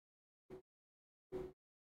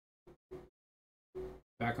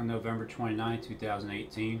Back on November 29,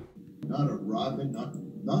 2018. Not a robin, not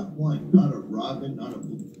one, not a robin, not a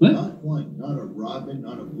blue, not one, not a robin,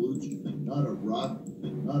 not a blue, not a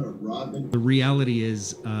robin, not a robin. The reality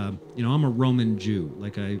is, I'm a Roman Jew.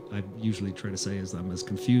 Like I usually try to say, is I'm as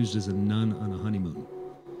confused as a nun on a honeymoon.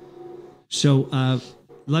 So,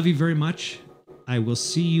 love you very much. I will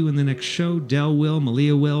see you in the next show. Del will,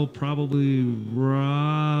 Malia will, probably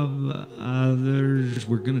Rob, others.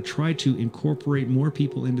 We're going to try to incorporate more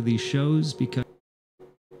people into these shows because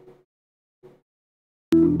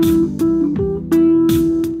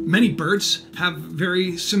many birds have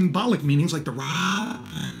very symbolic meanings, like the red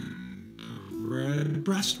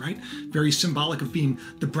breast, right? Very symbolic of being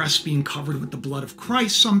the breast being covered with the blood of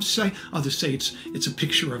Christ, some say. Others say it's a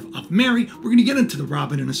picture of Mary. We're going to get into the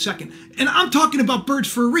robin in a second. And I'm talking about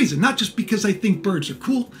birds for a reason, not just because I think birds are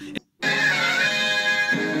cool.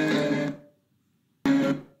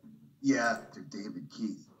 Yeah, to David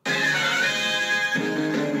Keith.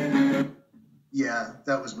 Yeah,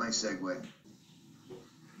 that was my segue.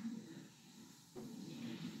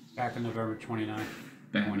 Back on November 29th,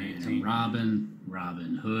 Batman, 2018.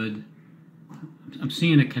 Robin Hood. I'm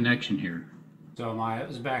seeing a connection here. So it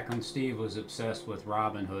was back when Steve was obsessed with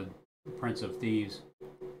Robin Hood, Prince of Thieves.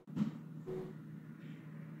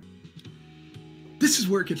 This is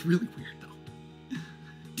where it gets really weird, though.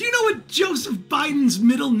 Do you know what Joseph Biden's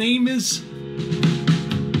middle name is?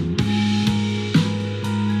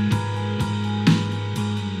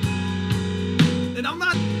 And I'm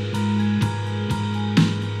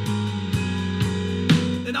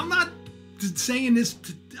not saying this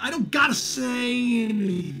I don't gotta say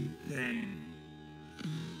anything.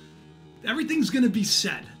 Everything's gonna be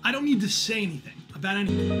said. I don't need to say anything about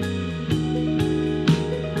anything.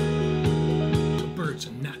 Birds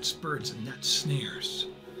and nets snares.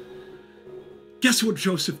 Guess what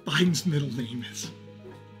Joseph Biden's middle name is?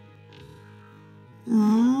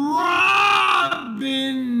 Robinette.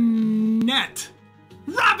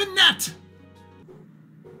 Robinette.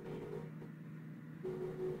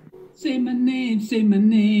 Say my name, say my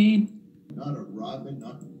name. Not a robin,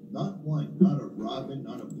 not one, not a robin,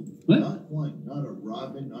 not a blue, not one, not a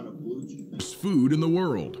robin, not a blue. Food in the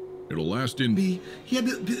world. It'll last in. He had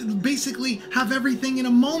to basically have everything in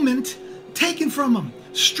a moment taken from him,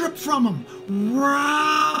 stripped from him,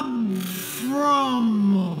 robbed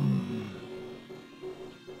from him,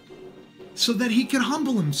 so that he could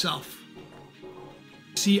humble himself.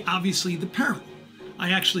 See, obviously, the peril. I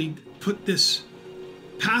actually put this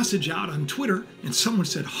passage out on Twitter, and someone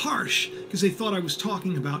said harsh because they thought I was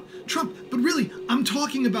talking about Trump. But really, I'm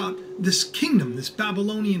talking about this kingdom, this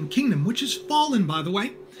Babylonian kingdom, which has fallen, by the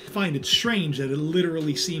way. I find it strange that it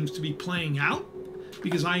literally seems to be playing out,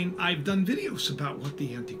 because I've done videos about what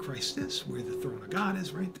the Antichrist is, where the throne of God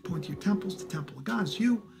is, right? The point to your temples, the temple of God is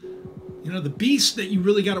you. You know, the beast that you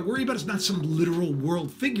really got to worry about is not some literal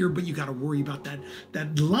world figure, but you got to worry about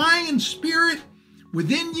that lion spirit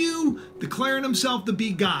within you, declaring himself to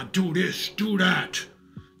be God. Do this, do that.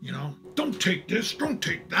 You know, don't take this, don't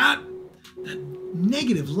take that. That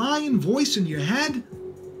negative lion voice in your head,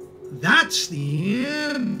 that's the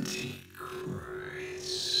Antichrist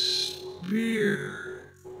spirit.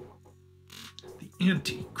 The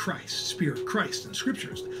Antichrist spirit, Christ in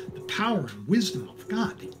scriptures, the power and wisdom of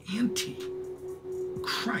God, the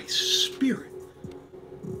Antichrist spirit.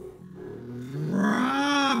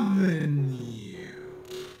 Robbing you,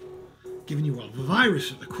 giving you a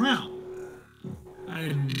virus of the crown. I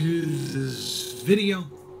did this video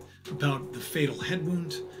about the fatal head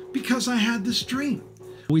wound because I had this dream.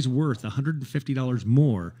 always worth $150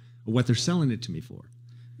 more of what they're selling it to me for.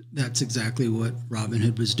 That's exactly what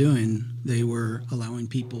Robinhood was doing. They were allowing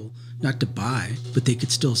people not to buy, but they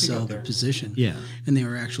could still sell their position. Yeah. And they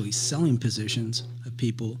were actually selling positions of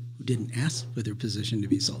people who didn't ask for their position to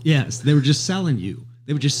be sold. Yes, they were just selling you.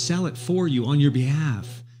 They would just sell it for you on your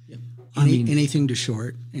behalf. Yep. I mean, anything to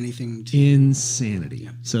short, anything to insanity.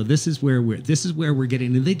 Yeah. So this is where we're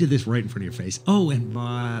getting, and they did this right in front of your face. Oh, and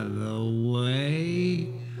by the way,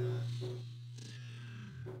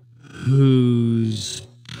 who's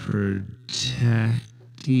protecting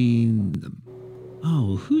them?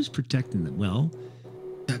 Oh, who's protecting them? Well,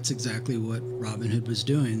 that's exactly what Robinhood was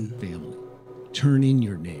doing. family. Turn in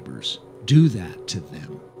your neighbors. Do that to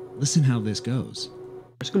them. Listen how this goes.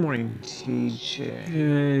 Good morning, TJ.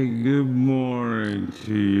 Hey, good morning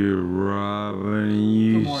to you, Robin.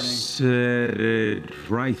 You said it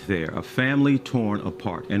right there. A family torn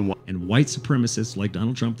apart. And white supremacists like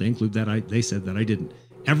Donald Trump, they include that. They said that I didn't.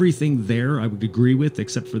 Everything there I would agree with,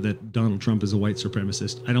 except for that Donald Trump is a white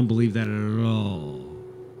supremacist. I don't believe that at all.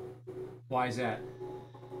 Why is that?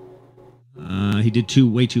 He did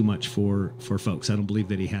way too much for folks. I don't believe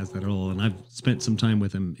that he has that at all. And I've spent some time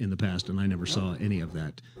with him in the past, and I never saw any of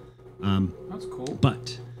that. That's cool.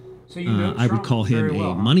 But so you know I would call him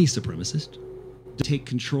well, a money supremacist. To take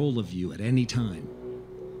control of you at any time.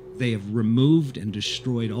 They have removed and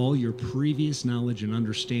destroyed all your previous knowledge and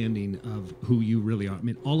understanding of who you really are. I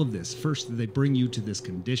mean, all of this. First, they bring you to this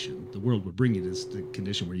condition. The world would bring you to this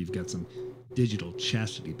condition where you've got some digital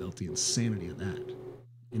chastity belt. The insanity of that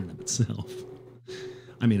in and of itself.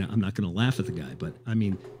 I mean, I'm not going to laugh at the guy, but I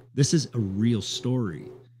mean, this is a real story.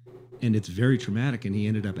 And it's very traumatic, and he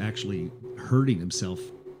ended up actually hurting himself.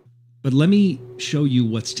 But let me show you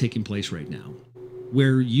what's taking place right now.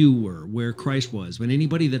 Where you were, where Christ was, when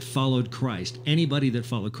anybody that followed Christ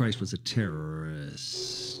was a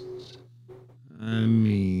terrorist. I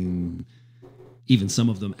mean, even some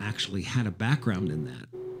of them actually had a background in that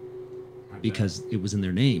because it was in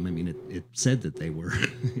their name. I mean, it said that they were,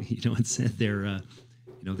 it said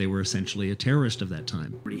they were essentially a terrorist of that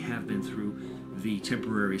time. Already have been through the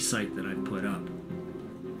temporary site that I put up.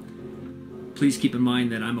 Please keep in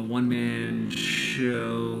mind that I'm a one-man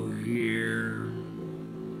show here.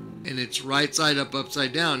 And it's right side up,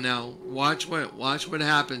 upside down. Now, watch what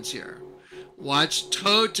happens here. Watch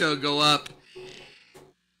Toto go up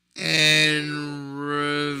and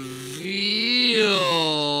reveal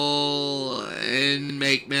and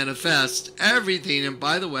make manifest everything. And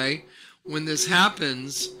by the way, when this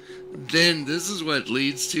happens, then this is what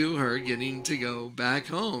leads to her getting to go back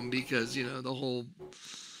home, because the whole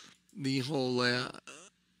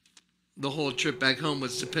trip back home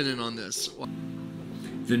was dependent on this.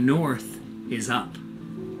 The north is up.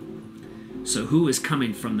 So who is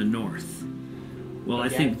coming from the north? Well, I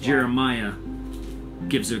think Jeremiah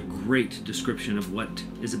gives a great description of what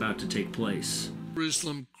is about to take place.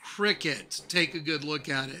 Jerusalem cricket. Take a good look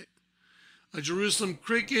at it. A Jerusalem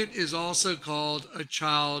cricket is also called a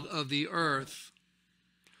child of the earth.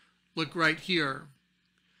 Look right here.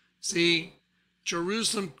 See?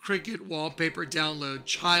 Jerusalem cricket wallpaper download,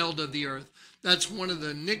 child of the earth. That's one of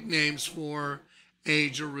the nicknames for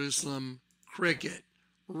a Jerusalem cricket,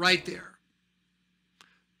 right there.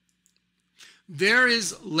 There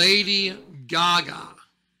is Lady Gaga,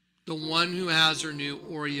 the one who has her new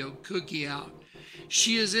Oreo cookie out.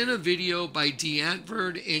 She is in a video by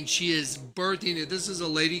D'Antford, and she is birthing it. This is a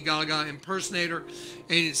Lady Gaga impersonator,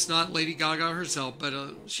 and it's not Lady Gaga herself, but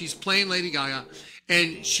she's playing Lady Gaga,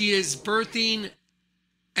 and she is birthing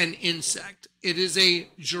an insect. It is a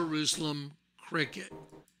Jerusalem cricket.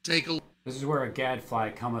 Take a look. This is where a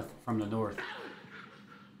gadfly cometh from the north.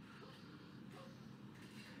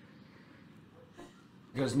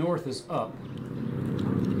 Because north is up.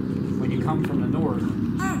 When you come from the north,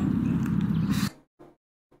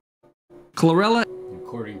 Chlorella.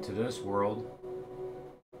 According to this world,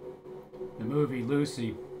 the movie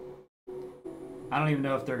Lucy, I don't even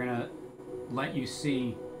know if they're gonna let you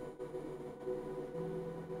see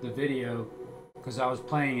the video, because I was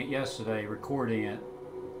playing it yesterday, recording it,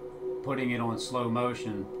 putting it on slow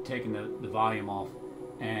motion, taking the volume off,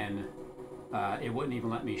 and it wouldn't even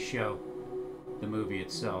let me show the movie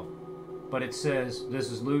itself. But it says, this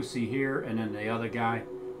is Lucy here, and then the other guy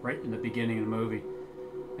right in the beginning of the movie,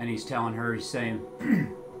 and he's telling her, he's saying,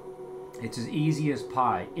 it's as easy as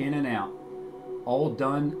pie, in and out, all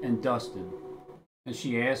done and dusted. And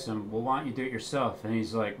she asks him, well, why don't you do it yourself? And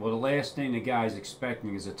he's like, well, the last thing the guy's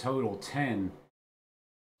expecting is a total 10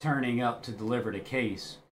 turning up to deliver the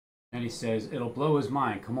case. And he says, it'll blow his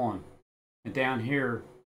mind, come on. And down here,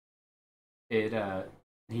 he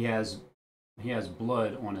has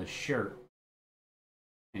blood on his shirt.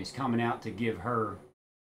 And he's coming out to give her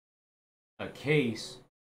a case.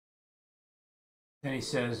 Then he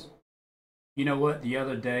says, you know what, the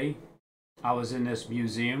other day, I was in this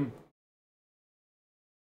museum.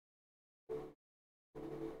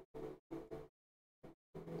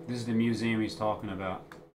 This is the museum he's talking about.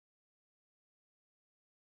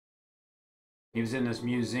 He was in this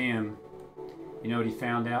museum. You know what he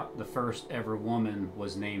found out? The first ever woman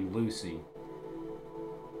was named Lucy.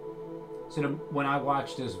 So when I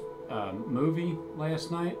watched this movie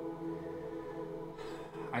last night,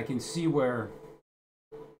 I can see where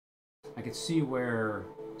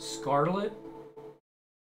Scarlett,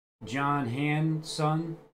 John Hamm's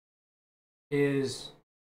son, is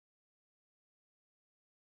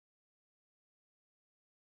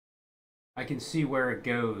I can see where it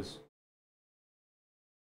goes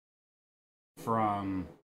from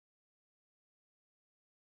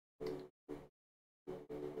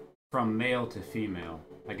male to female.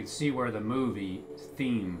 I can see where the movie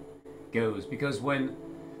theme goes, because when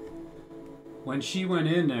she went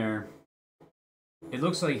in there it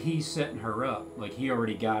looks like he's setting her up. Like he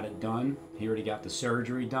already got it done. He already got the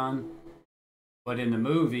surgery done. But in the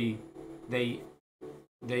movie, they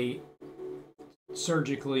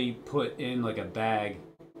surgically put in like a bag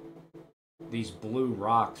these blue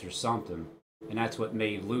rocks or something. And that's what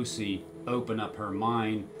made Lucy open up her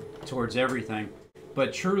mind towards everything.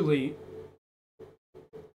 But truly,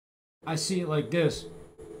 I see it like this.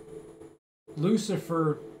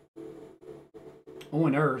 Lucifer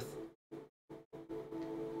on Earth,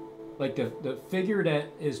 like the figure that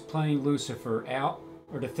is playing Lucifer out,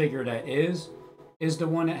 or the figure that is the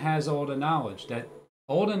one that has all the knowledge. That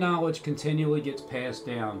all the knowledge continually gets passed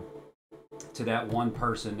down to that one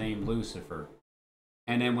person named Lucifer.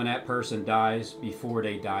 And then when that person dies, before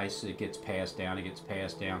they die, so it gets passed down, it gets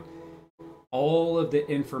passed down. All of the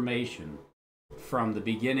information from the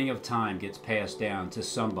beginning of time gets passed down to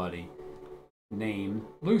somebody named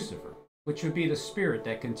Lucifer, which would be the spirit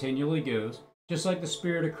that continually goes, just like the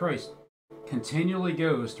Spirit of Christ continually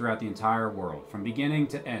goes throughout the entire world, from beginning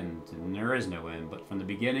to end. And there is no end, but from the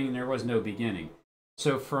beginning, there was no beginning.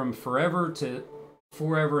 So from forever to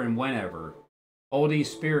forever and whenever, all these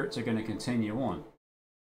spirits are going to continue on.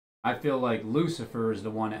 I feel like Lucifer is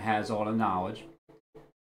the one that has all the knowledge.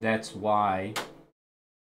 That's why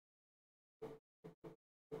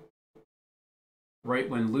right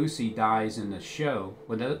when Lucy dies in the show,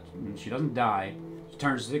 when she doesn't die, she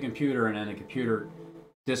turns to the computer, and then the computer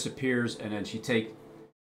disappears, and then she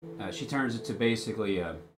turns it to basically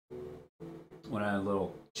one of the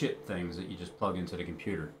little chip things that you just plug into the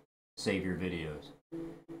computer, save your videos.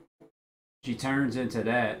 She turns into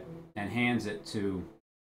that and hands it to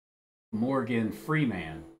Morgan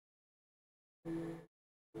Freeman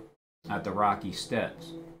at the Rocky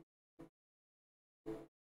Steps.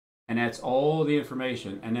 And that's all the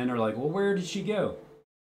information. And then they're like, well, where did she go?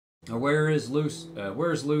 Or where's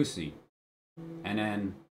Lucy? And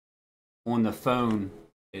then on the phone,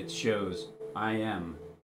 it shows, I am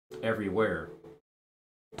everywhere.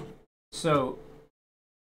 So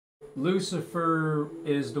Lucifer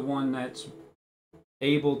is the one that's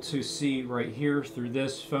able to see right here through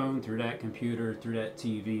this phone, through that computer, through that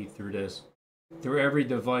TV, through this, through every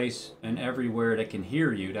device and everywhere that can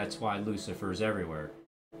hear you. That's why Lucifer is everywhere.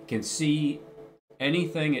 Can see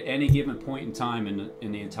anything at any given point in time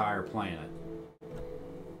in the entire planet.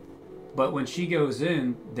 But when she goes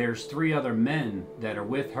in, there's 3 other men that are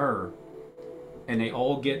with her, and they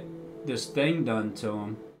all get this thing done to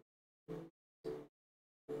them.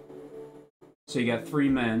 So you got 3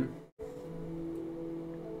 men.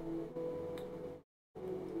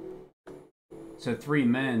 So 3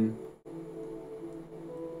 men,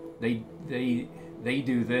 they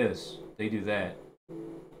do this, they do that.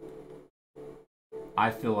 I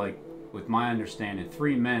feel like, with my understanding,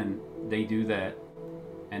 3 men, they do that,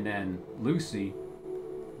 and then Lucy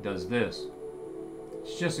does this.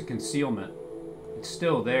 It's just a concealment. It's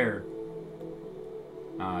still there.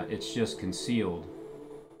 It's just concealed.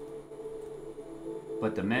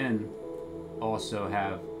 But the men also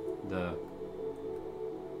have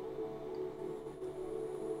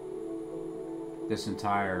this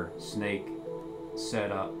entire snake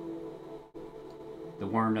set up. The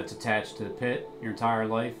worm that's attached to the pit your entire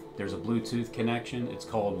life, there's a Bluetooth connection. It's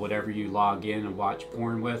called whatever you log in and watch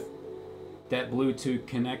porn with. That Bluetooth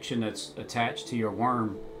connection that's attached to your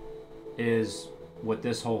worm is what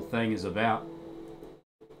this whole thing is about.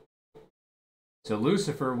 So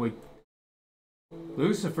Lucifer would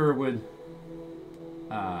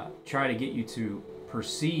try to get you to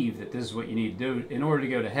perceive that this is what you need to do in order to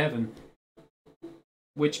go to heaven,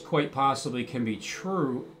 which quite possibly can be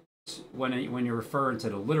true when you're referring to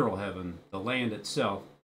the literal heaven, the land itself.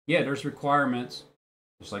 Yeah, there's requirements,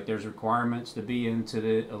 just like there's requirements to be into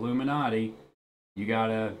the Illuminati. You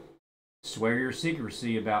gotta swear your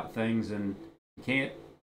secrecy about things, and you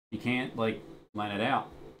can't like let it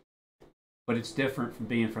out. But it's different from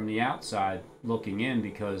being from the outside looking in,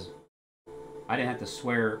 because I didn't have to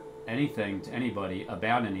swear anything to anybody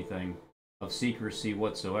about anything of secrecy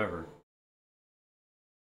whatsoever.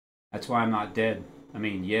 That's why I'm not dead. I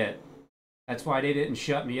mean, yet. That's why they didn't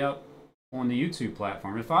shut me up on the YouTube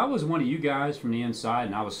platform. If I was one of you guys from the inside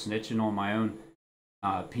and I was snitching on my own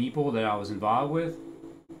people that I was involved with,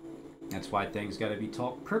 that's why things got to be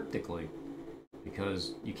talked cryptically.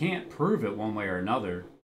 Because you can't prove it one way or another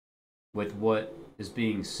with what is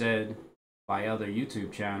being said by other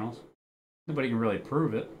YouTube channels. Nobody can really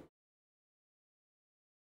prove it.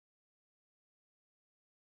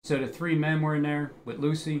 So the 3 men were in there with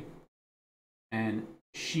Lucy, and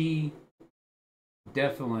she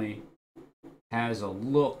definitely has a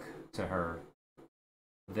look to her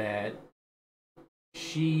that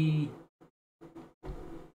she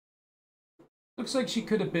Looks like she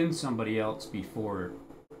could have been somebody else before,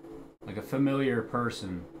 like a familiar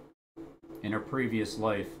person in her previous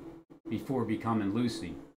life before becoming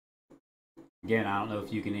Lucy. Again, I don't know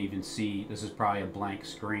if you can even see, this is probably a blank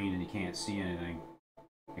screen and you can't see anything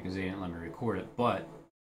because they didn't let me record it, but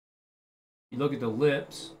you look at the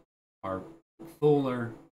lips are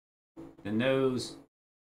fuller, the nose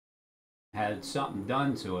had something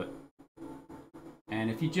done to it, and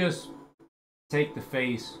if you just take the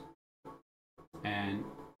face and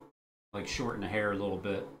like shorten the hair a little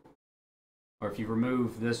bit, or if you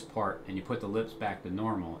remove this part and you put the lips back to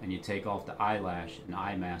normal and you take off the eyelash and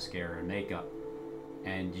eye mascara and makeup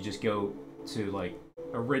and you just go to like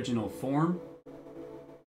original form.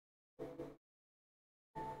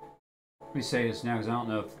 Let me say this now because I don't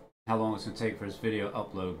know how long it's going to take for this video to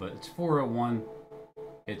upload, but it's 4:01.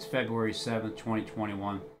 It's February 7th,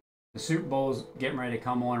 2021. The Super Bowl's getting ready to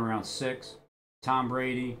come on around 6. Tom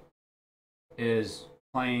Brady is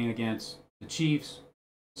playing against the Chiefs.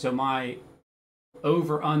 So my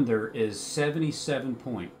over-under is 77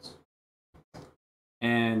 points.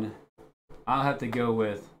 And I'll have to go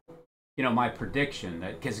with, you know, my prediction.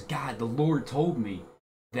 That because, God, the Lord told me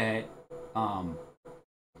that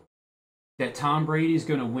that Tom Brady's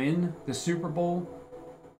going to win the Super Bowl.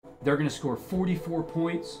 They're going to score 44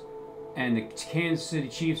 points, and the Kansas City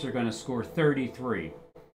Chiefs are going to score 33.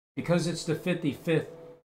 Because it's the 55th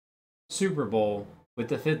Super Bowl with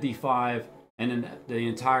the 55, and then the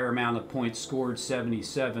entire amount of points scored,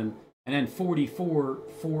 77, and then 44,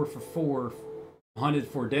 4 for 4, hunted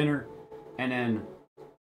for dinner, and then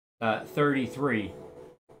 33,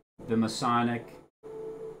 the Masonic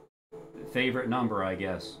favorite number, I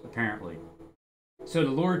guess, apparently. So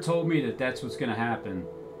the Lord told me that that's what's going to happen,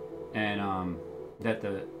 and that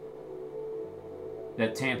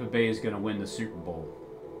Tampa Bay is going to win the Super Bowl.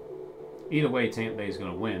 Either way, Tampa Bay is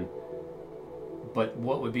going to win. But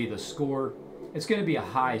what would be the score? It's going to be a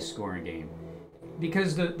high-scoring game.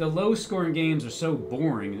 Because the low-scoring games are so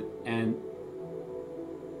boring, and...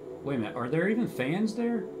 Wait a minute, are there even fans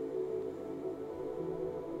there?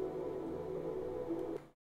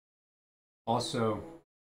 Also,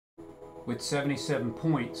 with 77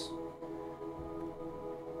 points,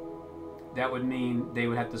 that would mean they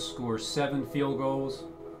would have to score 7 field goals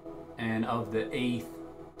and of the 8th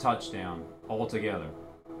touchdown altogether.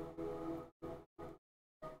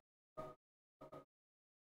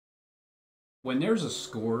 When there's a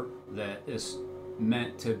score that is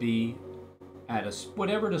meant to be at a,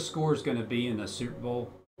 whatever the score is going to be in the Super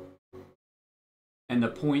Bowl, and the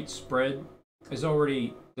point spread is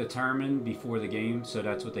already determined before the game, so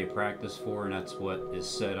that's what they practice for, and that's what is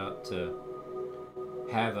set up to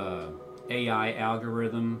have a AI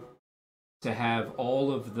algorithm to have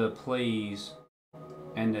all of the plays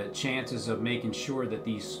and the chances of making sure that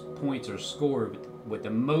these points are scored with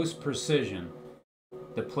the most precision.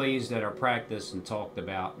 The plays that are practiced and talked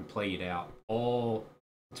about and played out, all,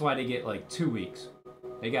 that's why they get like 2 weeks.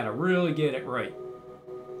 They got to really get it right.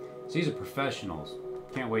 So these are professionals.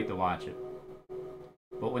 Can't wait to watch it.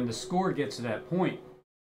 But when the score gets to that point,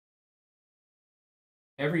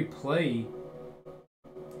 every play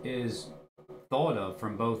is thought of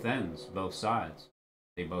from both ends, both sides.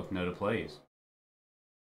 They both know the plays.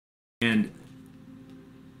 And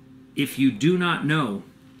if you do not know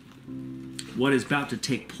what is about to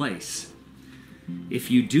take place,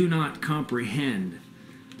 if you do not comprehend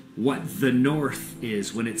what the North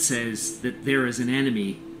is when it says that there is an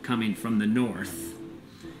enemy coming from the North,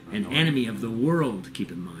 an enemy of the world,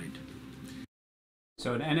 keep in mind.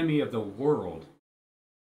 So an enemy of the world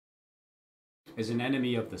is an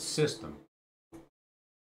enemy of the system.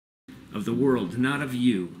 Of the world, not of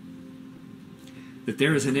you. That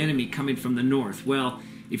there is an enemy coming from the North. Well,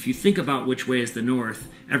 if you think about which way is the North,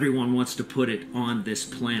 everyone wants to put it on this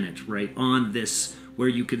planet, right? On this, where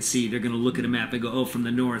you can see, they're going to look at a map and go, oh, from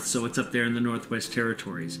the North, so it's up there in the Northwest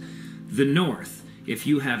Territories. The North, if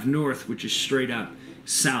you have North, which is straight up,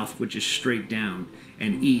 South, which is straight down,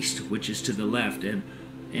 and East, which is to the left,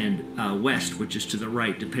 and West, which is to the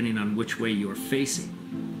right, depending on which way you're facing.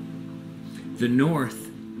 The North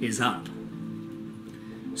is up.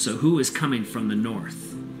 So who is coming from the North?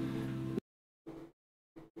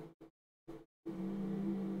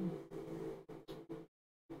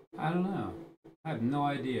 I don't know. I have no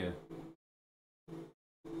idea.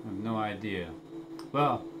 I have no idea.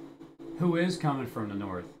 Well, who is coming from the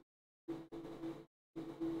North?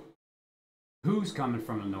 Who's coming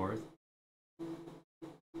from the North?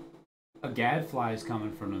 A gadfly is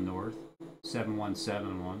coming from the North.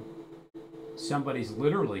 7171. Somebody's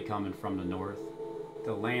literally coming from the North.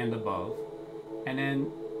 The land above. And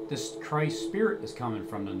then this Christ Spirit is coming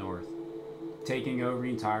from the North. taking over the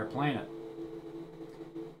entire planet.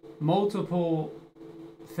 Multiple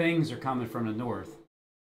things are coming from the north.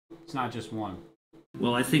 It's not just one.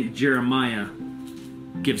 Well, I think Jeremiah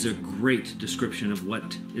gives a great description of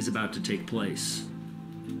what is about to take place.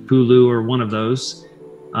 Hulu or one of those.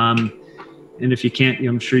 And if you can't,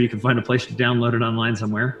 I'm sure you can find a place to download it online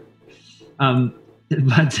somewhere.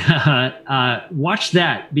 But watch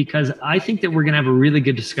that, because I think that we're going to have a really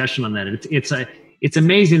good discussion on that. It's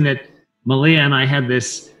amazing that Malia and I had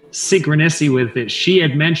this synchronicity with it. She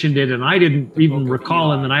had mentioned it and I didn't even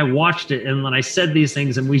recall, and then I watched it and then I said these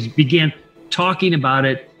things and we began talking about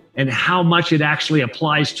it and how much it actually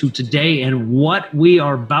applies to today and what we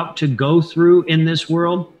are about to go through in this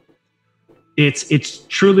world. It's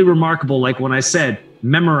truly remarkable. Like when I said,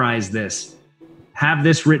 memorize this, have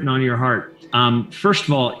this written on your heart. First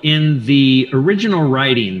of all, in the original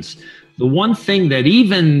writings, the one thing that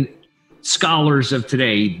even scholars of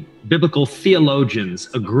today, biblical theologians,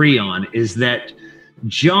 agree on is that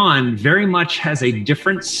John very much has a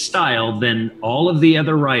different style than all of the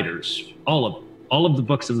other writers, all of the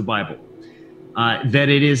books of the Bible. That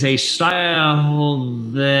it is a style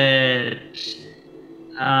that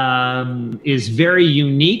is very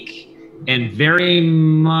unique and very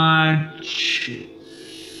much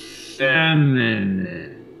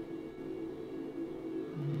feminine.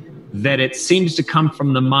 That it seems to come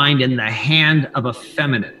from the mind and the hand of a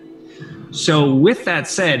feminine. So with that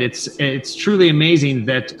said, it's truly amazing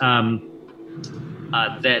that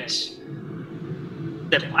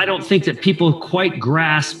that I don't think that people quite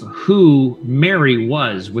grasp who Mary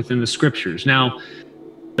was within the scriptures. Now,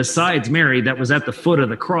 besides Mary, that was at the foot of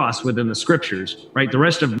the cross within the scriptures, right? The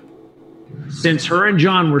rest of, since her and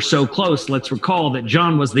John were so close, let's recall that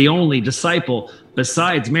John was the only disciple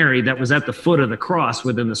besides Mary that was at the foot of the cross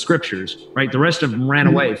within the scriptures, right? The rest of them ran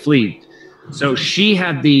away, fled. So she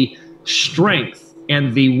had the strength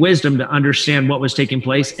and the wisdom to understand what was taking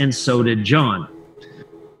place, and so did John.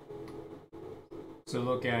 So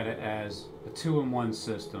look at it as a 2-in-1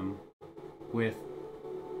 system with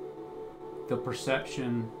the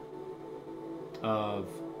perception of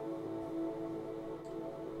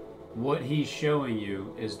what he's showing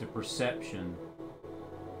you is the perception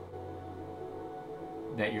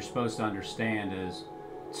that you're supposed to understand as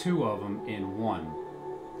 2 of them in 1.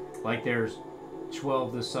 Like there's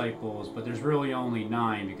 12 disciples, but there's really only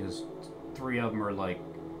 9 because 3 of them are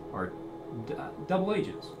double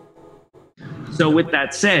agents. So with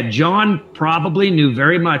that said, John probably knew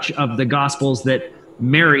very much of the Gospels that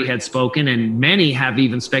Mary had spoken, and many have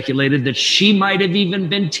even speculated that she might have even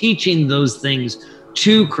been teaching those things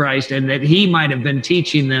to Christ, and that he might have been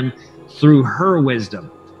teaching them through her wisdom,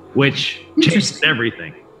 which changes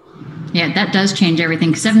everything. Yeah, that does change everything,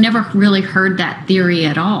 because I've never really heard that theory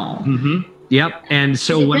at all. Mm-hmm. Yep. And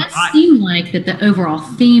so it does seem like that the overall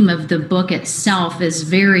theme of the book itself is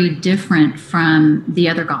very different from the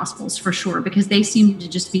other Gospels, for sure, because they seem to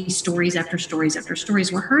just be stories after stories after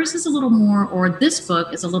stories, where hers is a little more, or this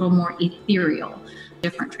book is a little more ethereal.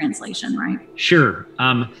 Different translation, right? Sure.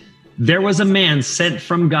 There was a man sent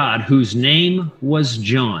from God whose name was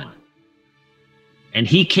John, and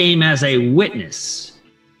he came as a witness.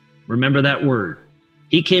 Remember that word.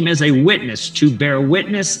 He came as a witness to bear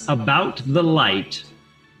witness about the light,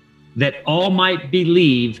 that all might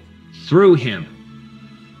believe through him.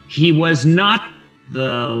 He was not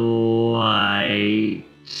the light,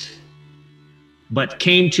 but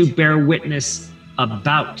came to bear witness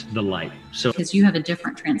about the light. So, because you have a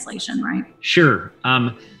different translation, right? Sure.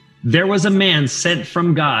 There was a man sent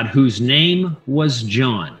from God whose name was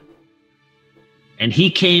John, and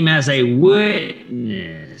he came as a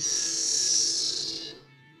witness.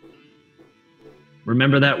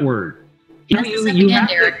 Remember that word. You have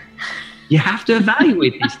to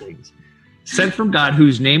evaluate these things. Sent from God,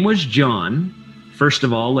 whose name was John. First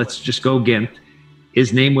of all, let's just go again.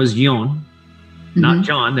 His name was Yon, not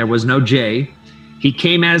John. There was no J. He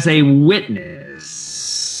came as a witness.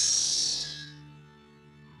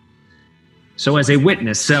 So as a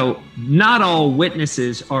witness. So not all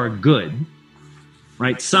witnesses are good,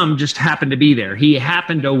 right? Some just happen to be there. He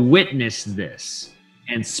happened to witness this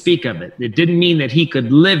and speak of it. It didn't mean that he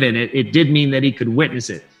could live in it. It did mean that he could witness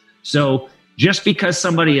it. So just because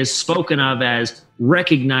somebody is spoken of as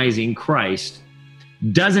recognizing Christ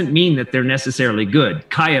doesn't mean that they're necessarily good.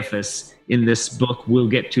 Caiaphas, in this book we'll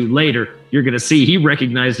get to later, you're going to see he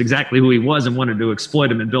recognized exactly who he was and wanted to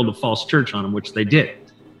exploit him and build a false church on him, which they did.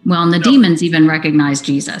 Well, and the demons even recognized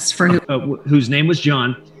Jesus, for whose name was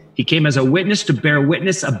John. He came as a witness to bear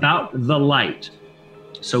witness about the light.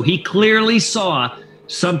 So he clearly saw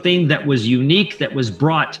something that was unique, that was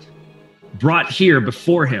brought here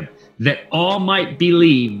before him. that all might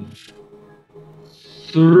believe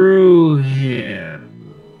through him.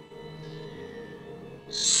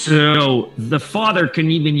 So the Father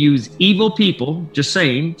can even use evil people, just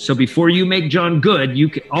saying. So before you make John good,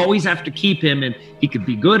 you always have to keep him, and he could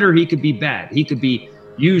be good or he could be bad. He could be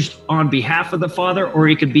used on behalf of the Father, or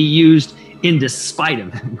he could be used in despite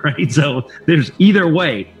of him, right? So there's either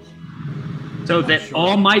way. So that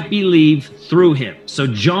all might believe through him. So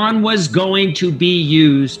John was going to be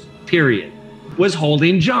used, period. Was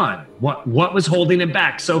holding John. What was holding him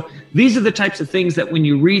back? So these are the types of things that when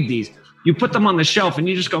you read these, you put them on the shelf and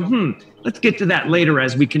you just go, let's get to that later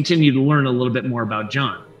as we continue to learn a little bit more about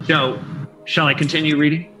John. So, shall I continue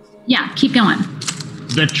reading? Yeah, keep going.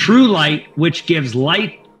 The true light, which gives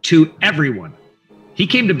light to everyone. He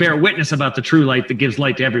came to bear witness about the true light that gives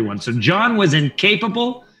light to everyone. So John was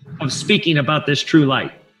incapable of speaking about this true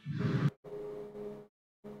light.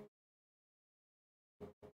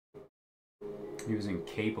 He was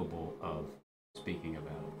incapable of speaking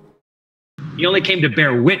about it. He only came to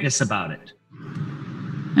bear witness about it.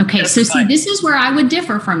 Okay, so see, this is where I would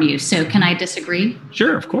differ from you. So can I disagree?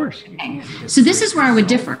 Sure, of course. Okay. So this is where I would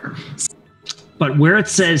differ. But where it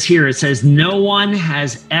says here, it says, no one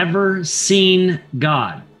has ever seen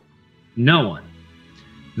God. No one.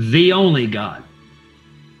 The only God,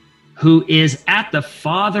 who is at the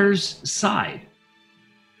Father's side,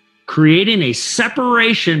 creating a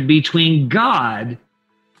separation between God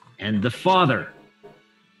and the Father.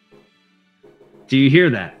 Do you hear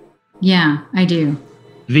that? Yeah, I do.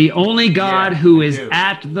 The only God who is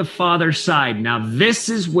at the Father's side. Now, this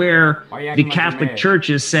is where the Catholic Church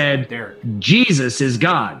has said Jesus is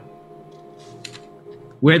God.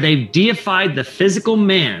 Where they've deified the physical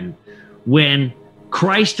man when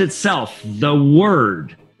Christ itself, the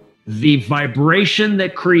Word, the vibration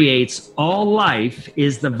that creates all life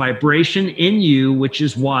is the vibration in you, which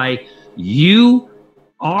is why you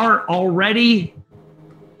are already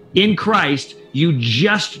in Christ. You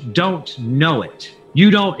just don't know it. You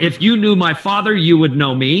don't. If you knew my Father, you would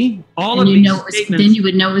know me. All of these statements. Then you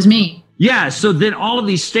would know it was me. Yeah. So then all of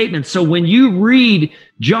these statements. So when you read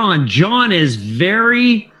John, John is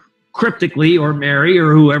very cryptically, or Mary,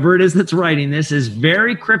 or whoever it is that's writing this, is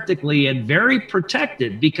very cryptically and very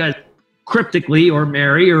protected, because cryptically, or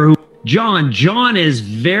Mary, or John is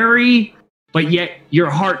very, but yet your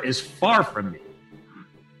heart is far from me.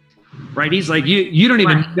 Right? He's like, you don't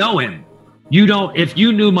even know him. You don't, if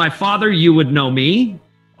you knew my Father, you would know me.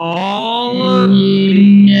 Then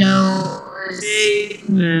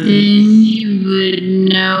you would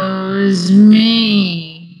know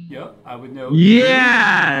me. Yep, I would know.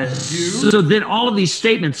 Yes. So then all of these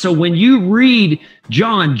statements. So when you read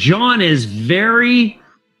John, John is very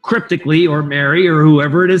cryptically, or Mary, or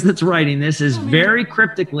whoever it is that's writing this, is very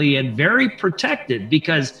cryptically and very protected,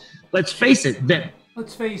 because let's face it,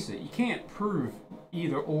 you can't prove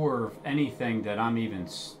either or of anything that I'm even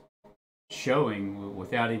showing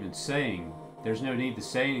without even saying. There's no need to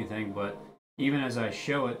say anything, but even as I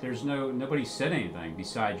show it, nobody said anything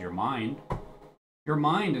besides your mind. Your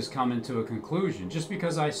mind is coming to a conclusion. Just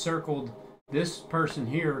because I circled this person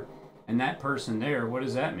here and that person there, what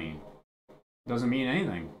does that mean? Doesn't mean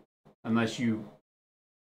anything unless you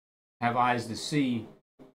have eyes to see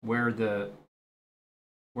where the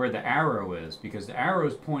arrow is, because the arrow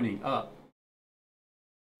is pointing up.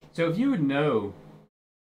 So if you would know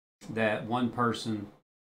that one person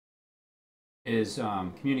is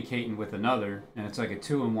communicating with another, and it's like a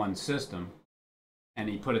 2-in-1 system, and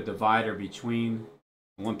he put a divider between,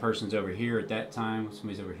 one person's over here at that time,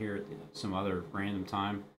 somebody's over here at some other random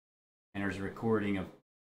time, and there's a recording of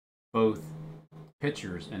both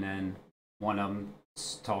pictures, and then one of them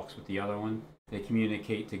talks with the other one. They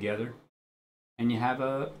communicate together, and you have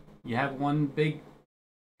one big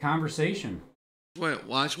conversation.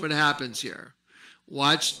 Watch what happens here.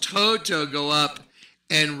 Watch Toto go up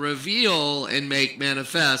and reveal and make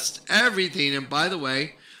manifest everything. And by the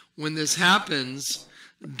way, when this happens,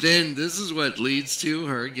 then this is what leads to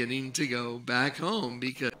her getting to go back home,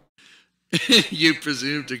 because you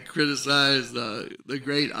presume to criticize the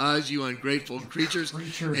great Oz, you ungrateful creatures.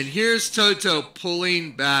 And here's Toto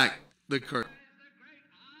pulling back the curtain.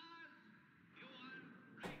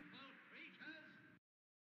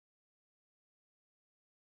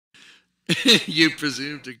 You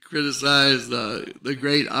presume to criticize the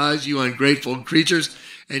great Oz, you ungrateful creatures.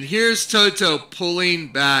 And here's Toto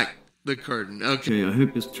pulling back the curtain. Okay, I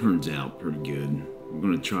hope this turns out pretty good. I'm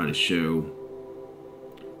going to try to show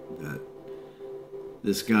that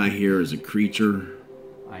this guy here is a creature.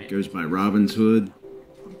 Goes by Robin's Hood.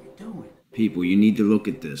 What are you doing? People, you need to look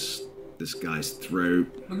at this guy's throat.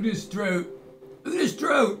 Look at his throat. Look at his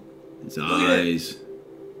throat. His eyes.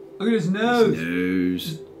 Look at his nose. His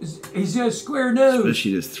nose. He's got a square nose.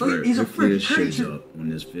 Especially his throat. He's a Hopefully this freaking shows creature. up on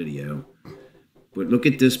this video. But look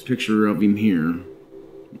at this picture of him here.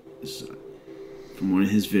 It's from one of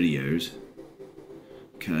his videos.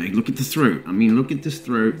 Okay, look at the throat. I mean, look at this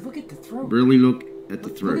throat. Look at the throat. Really look at the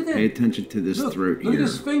throat. Look at that. Pay attention to this throat here. Look at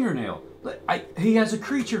his fingernail. He has a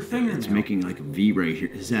creature fingernail. It's making like a V right here.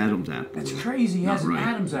 His Adam's apple. That's crazy. He has an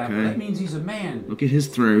Adam's apple. Okay. That means he's a man. Look at his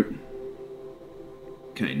throat.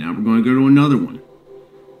 Okay, now we're going to go to another one.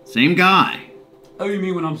 Same guy. Oh, you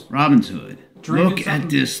mean when I'm Robin Hood. drinking Look something? at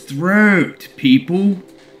this throat, people.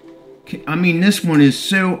 I mean, this one is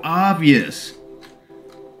so obvious.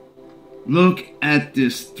 Look at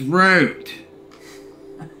this throat.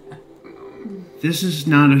 This is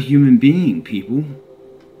not a human being, people.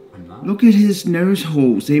 I'm not. Look at his nose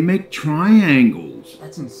holes. They make triangles.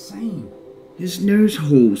 That's insane. His nose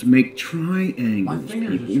holes make triangles. My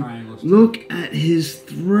fingers people. are triangles. Look at his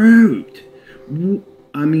throat.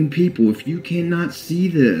 I mean, people, if you cannot see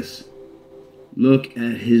this, look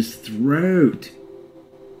at his throat.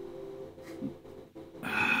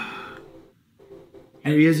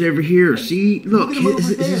 Here he is over here. See? Look,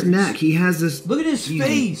 his neck. He has this. Look at his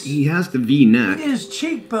face. He has the V neck. Look at his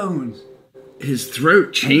cheekbones. His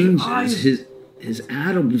throat changes. eyes. His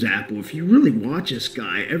Adam's apple. If you really watch this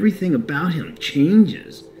guy, everything about him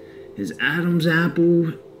changes. His Adam's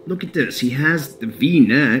apple. Look at this. He has the V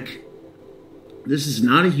neck. This is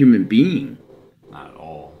not a human being. Not at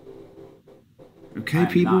all. Okay, I'm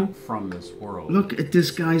people? not from this world. Look at this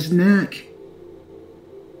guy's neck.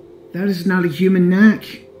 That is not a human neck.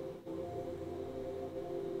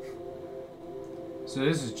 So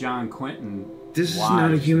this is John Quentin. This is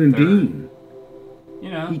not a human being. You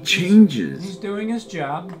know, He changes. He's doing his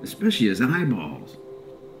job. Especially his eyeballs.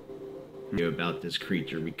 About this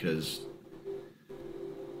creature because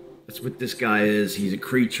that's what this guy is. He's a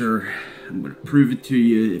creature. I'm going to prove it to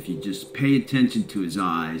you if you just pay attention to his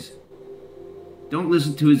eyes. Don't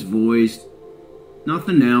listen to his voice.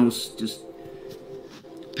 Nothing else. Just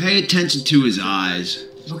pay attention to his eyes.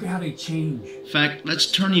 Look at how they change. In fact, let's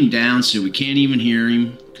turn him down so we can't even hear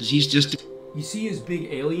him because he's just You see his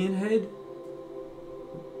big alien head?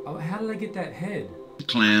 Oh, how did I get that head? a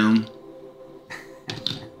clown.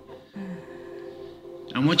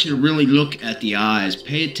 I want you to really look at the eyes.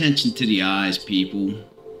 Pay attention to the eyes, people.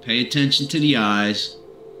 Pay attention to the eyes.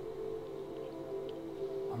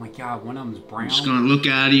 Oh my God, one of them's brown. I'm just gonna look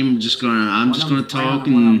at him. I'm just gonna talk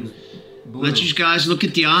and let you guys look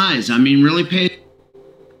at the eyes. I mean, really pay.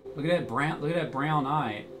 Look at that brown. Look at that brown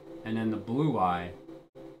eye, and then the blue eye.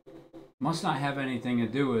 Must not have anything to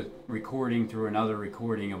do with recording through another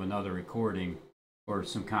recording of another recording, or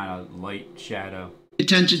some kind of light shadow. Pay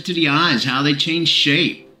attention to the eyes. How they change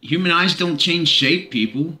shape. Human eyes don't change shape,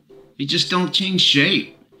 people. They just don't change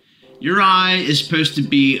shape. Your eye is supposed to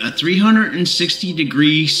be a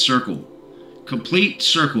 360-degree circle. Complete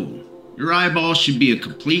circle. Your eyeball should be a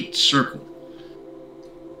complete circle.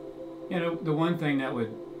 You know, the one thing that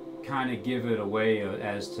would kind of give it away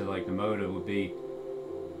as to like the motive would be,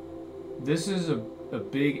 this is a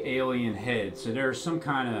big alien head, so there's some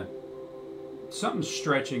kind of, something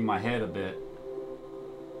stretching my head a bit.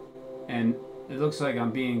 And it looks like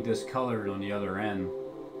I'm being discolored on the other end.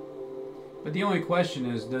 But the only question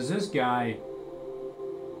is, does this guy...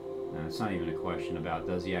 No, it's not even a question about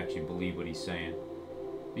does he actually believe what he's saying.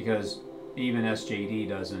 Because even SJD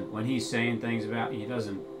doesn't, when he's saying things about, he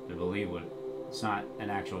doesn't believe what, it's not an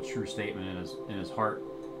actual true statement in his heart.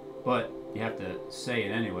 But you have to say it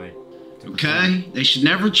anyway. Okay? They should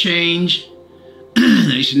never change.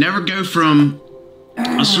 They should never go from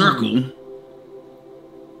a circle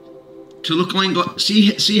to look like...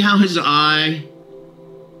 See how his eye...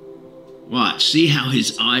 Watch. See how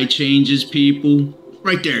his eye changes, people?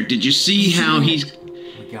 Right there. Did you see how he's... Oh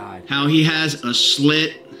my God. How he has a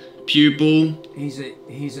slit pupil? He's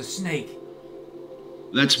a snake.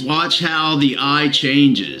 Let's watch how the eye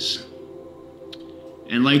changes.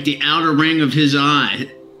 And like the outer ring of his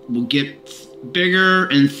eye will get bigger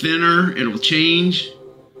and thinner. It'll change.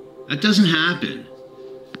 That doesn't happen.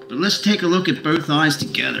 But let's take a look at both eyes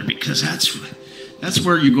together because that's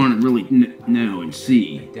where you're going to really know and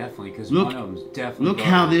see. Definitely, because one of them's definitely... Look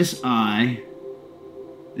how this eye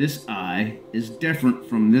is different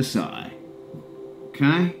from this eye.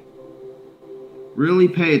 Okay? Really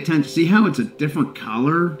pay attention. See how it's a different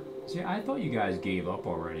color? See, I thought you guys gave up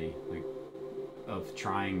already, like, of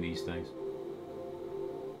trying these things.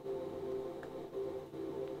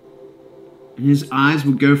 And his eyes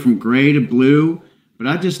would go from gray to blue. But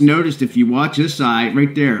I just noticed if you watch this eye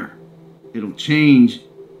right there, it'll change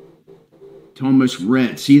It's almost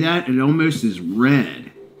red. See that? It almost is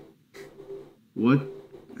red. What?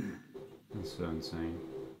 That's so insane.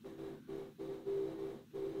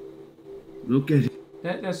 Look at it.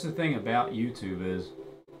 That's the thing about YouTube is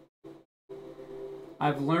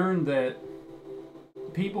I've learned that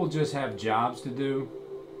people just have jobs to do,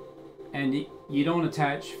 and you don't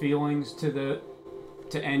attach feelings to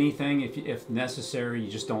anything if necessary.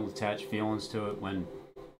 You just don't attach feelings to it when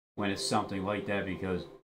it's something like that, because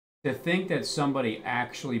to think that somebody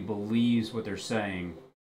actually believes what they're saying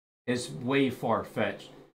is way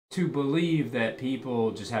far-fetched. To believe that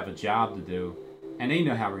people just have a job to do, and they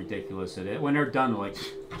know how ridiculous it is. When they're done, like,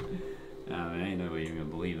 oh, ain't nobody even gonna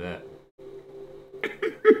believe that.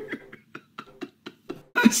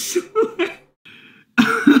 I swear.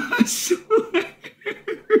 I swear.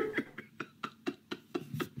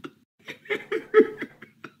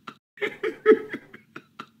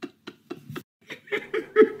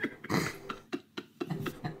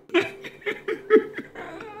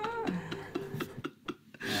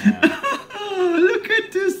 Look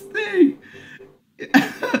at this thing.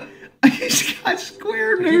 He's got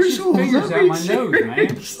square nose holes. Fingers out my nose, man.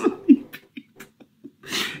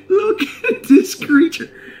 Look at this creature.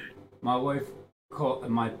 My wife called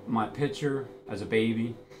my picture as a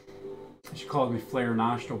baby. She called me flare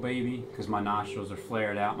nostril baby because my nostrils are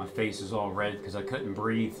flared out. My face is all red because I couldn't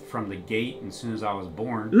breathe from the gate as soon as I was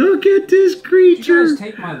born. Look at this creature. Did you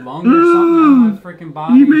guys take my lung or something out of my freaking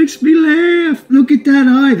body? He makes me laugh. Look at that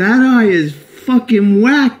eye. That eye is fucking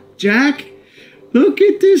whack, Jack. Look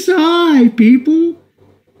at this eye, people.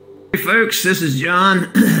 Hey folks, this is John.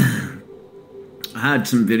 I had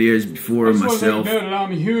some videos before of myself. I just want to know that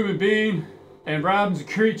I'm a human being and Robin's a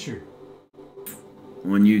creature.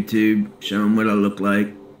 On YouTube, showing what I look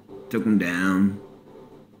like. Took them down.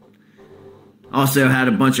 Also had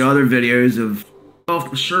a bunch of other videos of off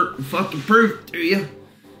my shirt and fucking prove it to you.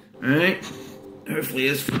 Alright? Hopefully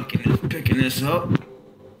this fucking is picking this up.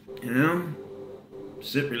 You know?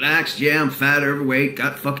 Sit relaxed. Yeah, I'm fat, overweight,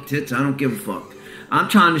 got fucking tits. I don't give a fuck. I'm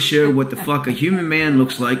trying to show what the fuck a human man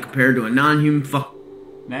looks like compared to a non-human fuck.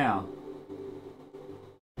 Now,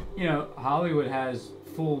 you know, Hollywood has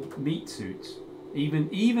full meat suits.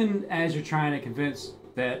 Even as you're trying to convince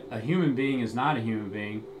that a human being is not a human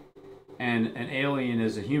being and an alien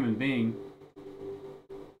is a human being,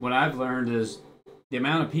 what I've learned is the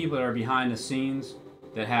amount of people that are behind the scenes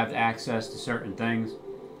that have access to certain things,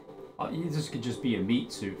 this could just be a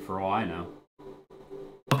meat suit for all I know.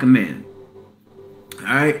 Fucking man.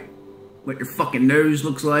 Alright? What your fucking nose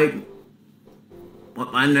looks like.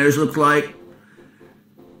 What my nose looks like.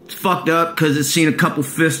 It's fucked up because it's seen a couple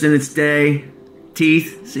fists in its day.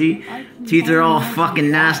 Teeth, see? Teeth are all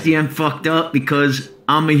fucking nasty and fucked up because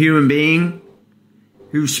I'm a human being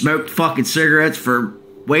who smoked fucking cigarettes for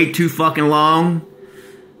way too fucking long.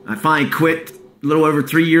 I finally quit a little over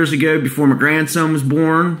 3 years ago before my grandson was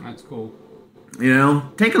born. That's cool. You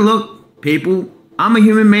know, take a look, people. I'm a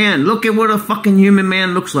human man. Look at what a fucking human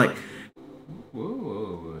man looks like.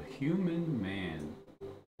 Whoa, a human man.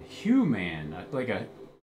 A human? Like a...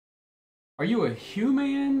 Are you a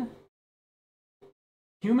human?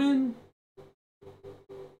 Human?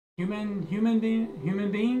 Human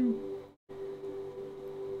being?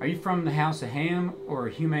 Are you from the House of Ham or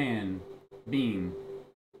a human being?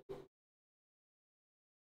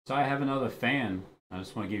 So I have another fan. I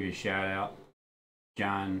just want to give you a shout out.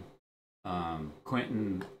 John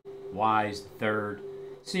Quentin Wise III.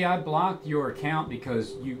 See, I blocked your account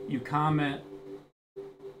because you comment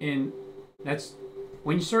in... That's...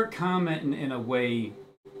 When you start commenting in a way...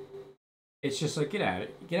 It's just like, get out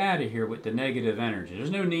of here with the negative energy. There's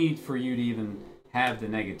no need for you to even have the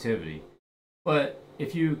negativity. But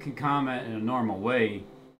if you can comment in a normal way,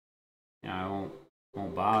 you know, I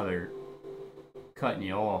won't bother cutting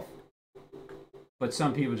you off. But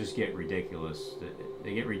some people just get ridiculous.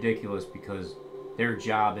 They get ridiculous because their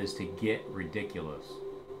job is to get ridiculous.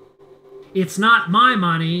 It's not my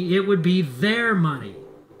money, it would be their money.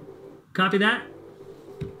 Copy that?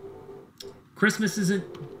 Christmas isn't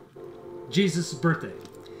Jesus' birthday.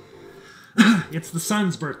 It's the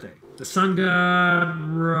sun's birthday. The sun god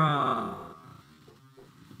Ra.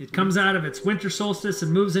 It comes out of its winter solstice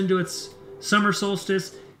and moves into its summer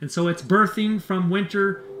solstice, and so it's birthing from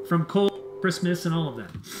winter, from cold, Christmas, and all of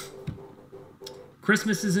that.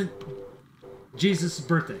 Christmas isn't Jesus'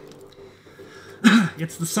 birthday.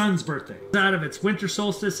 It's the sun's birthday. It comes out of its winter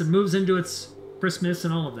solstice and moves into its Christmas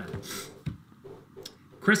and all of that.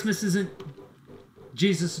 Christmas isn't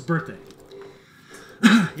Jesus' birthday.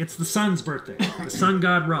 It's the sun's birthday. The sun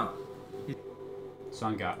god Ra.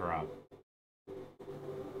 Sun god Ra.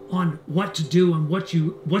 on what to do and what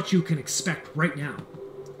you can expect right now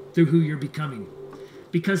through who you're becoming.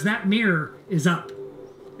 Because that mirror is up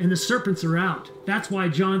and the serpents are out. That's why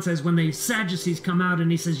John says when the Sadducees come out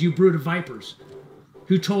and he says, you brood of vipers,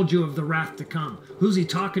 who told you of the wrath to come? Who's he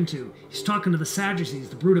talking to? He's talking to the Sadducees,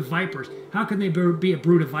 the brood of vipers. How can they be a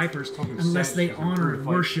brood of vipers unless they honor and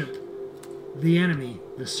worship the enemy,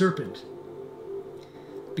 the serpent?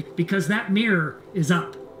 Because that mirror is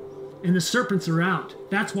up and the serpents are out.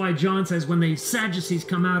 That's why John says when the Sadducees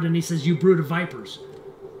come out and he says, you brood of vipers,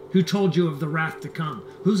 who told you of the wrath to come?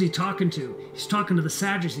 Who's he talking to? He's talking to the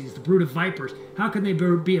Sadducees, the brood of vipers. How can they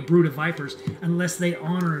be a brood of vipers unless they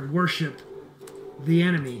honor and worship the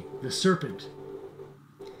enemy, the serpent?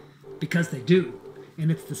 Because they do.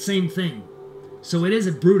 And it's the same thing. So it is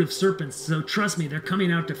a brood of serpents. So trust me, they're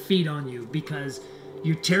coming out to feed on you because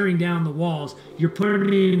you're tearing down the walls. You're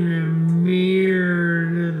putting a mirror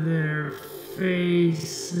to their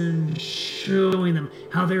face and showing them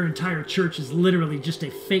how their entire church is literally just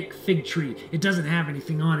a fake fig tree. It doesn't have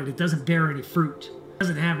anything on it. It doesn't bear any fruit. It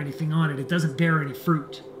doesn't have anything on it. It doesn't bear any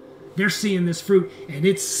fruit. They're seeing this fruit and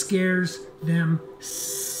it scares them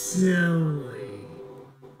silly.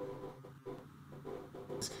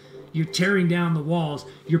 You're tearing down the walls.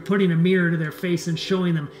 You're putting a mirror to their face and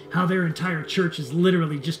showing them how their entire church is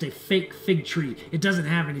literally just a fake fig tree. It doesn't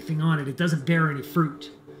have anything on it. It doesn't bear any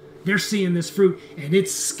fruit. They're seeing this fruit and it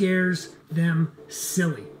scares them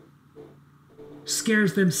silly.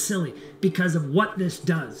 Scares them silly because of what this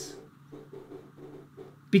does.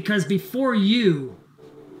 Because before you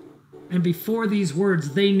and before these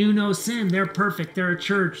words, they knew no sin. They're perfect. They're a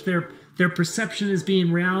church. Their perception is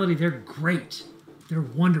being reality. They're great. They're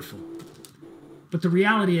wonderful. But the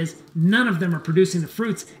reality is none of them are producing the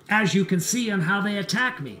fruits, as you can see on how they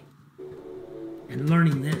attack me. And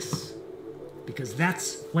learning this, because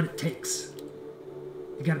that's what it takes.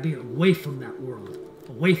 You got to be away from that world,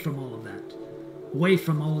 away from all of that, away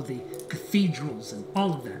from all of the cathedrals and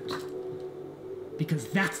all of that. Because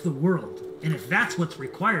that's the world. And if that's what's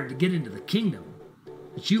required to get into the kingdom,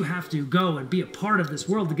 that you have to go and be a part of this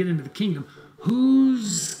world to get into the kingdom,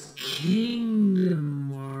 whose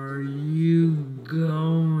kingdom are you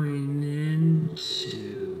going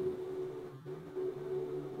into?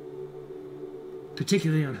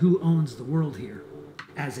 Particularly on who owns the world here,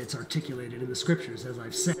 as it's articulated in the scriptures, as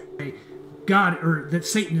I've said, God, or that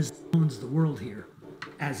Satan owns the world here,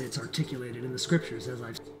 as it's articulated in the scriptures, as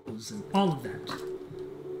I've said, and all of that.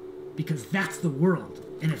 Because that's the world.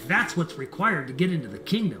 And if that's what's required to get into the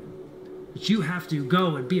kingdom, that you have to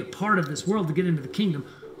go and be a part of this world to get into the kingdom,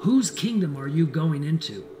 whose kingdom are you going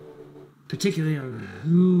into? Particularly on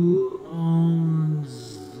who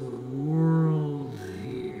owns the world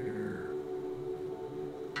here.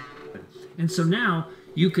 And so now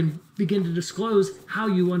you can begin to disclose how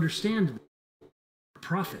you understand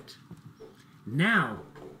prophet. Now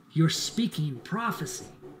you're speaking prophecy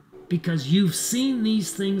because you've seen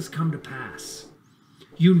these things come to pass.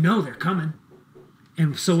 You know they're coming.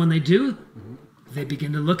 And so when they do, they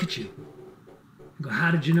begin to look at you and go,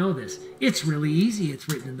 how did you know this? It's really easy. It's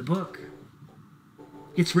written in the book.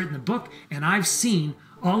 It's written in the book, and I've seen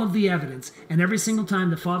all of the evidence, and every single time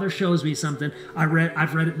the Father shows me something, I've read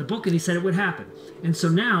it in the book, and he said it would happen. And so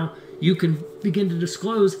now you can begin to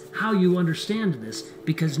disclose how you understand this,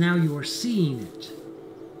 because now you are seeing it.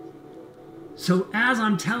 So as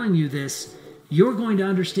I'm telling you this, you're going to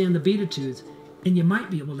understand the Beatitudes, and you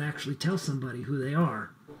might be able to actually tell somebody who they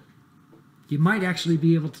are. You might actually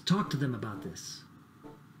be able to talk to them about this.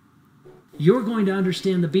 You're going to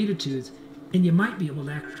understand the Beatitudes, and you might be able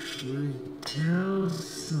to actually tell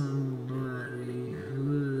somebody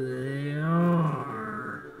who they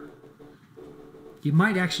are. You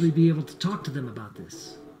might actually be able to talk to them about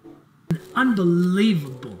this. An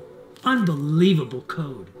unbelievable, unbelievable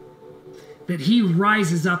code that he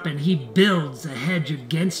rises up and he builds a hedge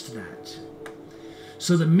against that.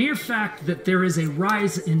 So the mere fact that there is a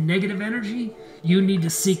rise in negative energy, you need to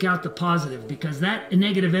seek out the positive, because that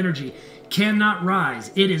negative energy cannot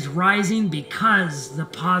rise. It is rising because the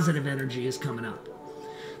positive energy is coming up.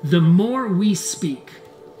 The more we speak,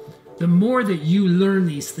 the more that you learn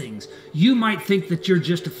these things. You might think that you're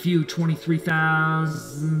just a few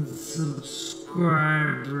 23,000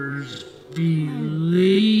 subscribers.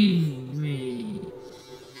 Believe me,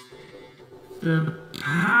 the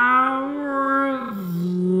power of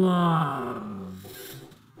love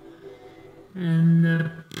and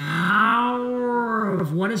the power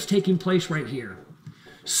of what is taking place right here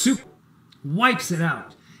wipes it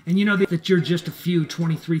out. And you know that you're just a few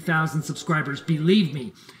 23,000 subscribers. Believe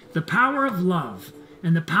me, the power of love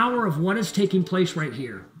and the power of what is taking place right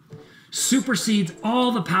here supersedes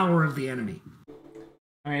all the power of the enemy.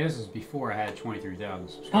 I mean, this is before I had 23,000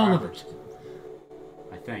 subscribers. All of it.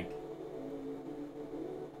 I think.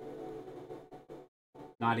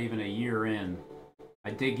 Not even a year in.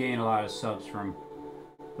 I did gain a lot of subs from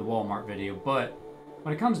the Walmart video, but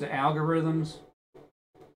when it comes to algorithms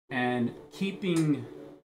and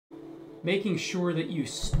making sure that you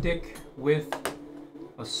stick with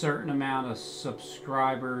a certain amount of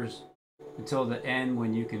subscribers until the end,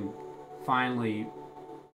 when you can finally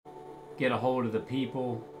get a hold of the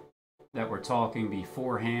people that were talking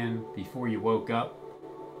beforehand, before you woke up,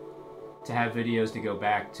 to have videos to go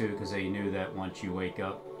back to, because they knew that once you wake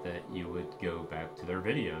up that you would go back to their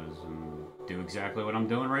videos and do exactly what I'm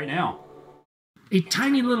doing right now. A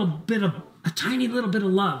tiny little bit of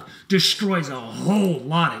love destroys a whole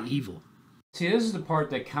lot of evil. See, this is the part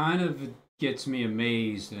that kind of gets me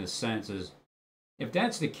amazed in a sense, is if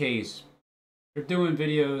that's the case, they're doing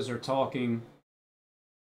videos or talking,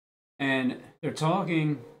 and they're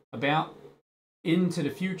talking about into the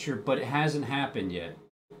future, but it hasn't happened yet.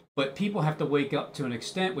 But people have to wake up to an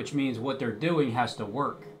extent, which means what they're doing has to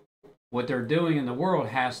work. What they're doing in the world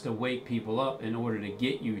has to wake people up in order to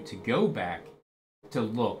get you to go back to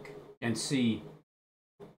look and see.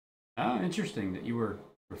 Oh, interesting that you were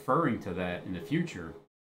referring to that in the future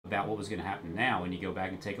about what was going to happen now when you go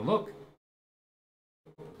back and take a look.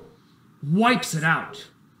 Wipes it out.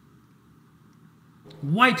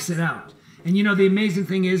 Wipes it out. And you know, the amazing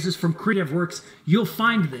thing is from Creative Works, you'll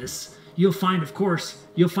find this. You'll find, of course,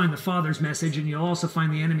 you'll find the Father's message, and you'll also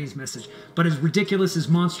find the enemy's message. But as ridiculous as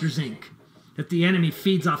Monsters, Inc., that the enemy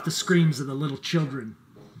feeds off the screams of the little children.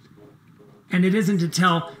 And it isn't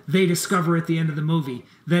until they discover at the end of the movie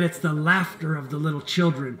that it's the laughter of the little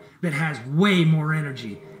children that has way more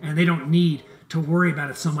energy, and they don't need to worry about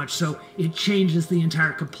it so much. So it changes the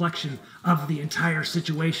entire complexion of the entire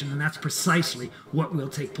situation, and that's precisely what will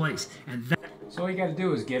take place. And that. So all you got to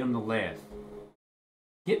do is get them to laugh.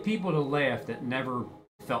 Get people to laugh that never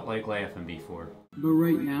felt like laughing before. But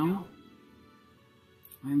right now,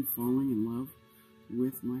 I'm falling in love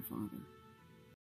with my Father.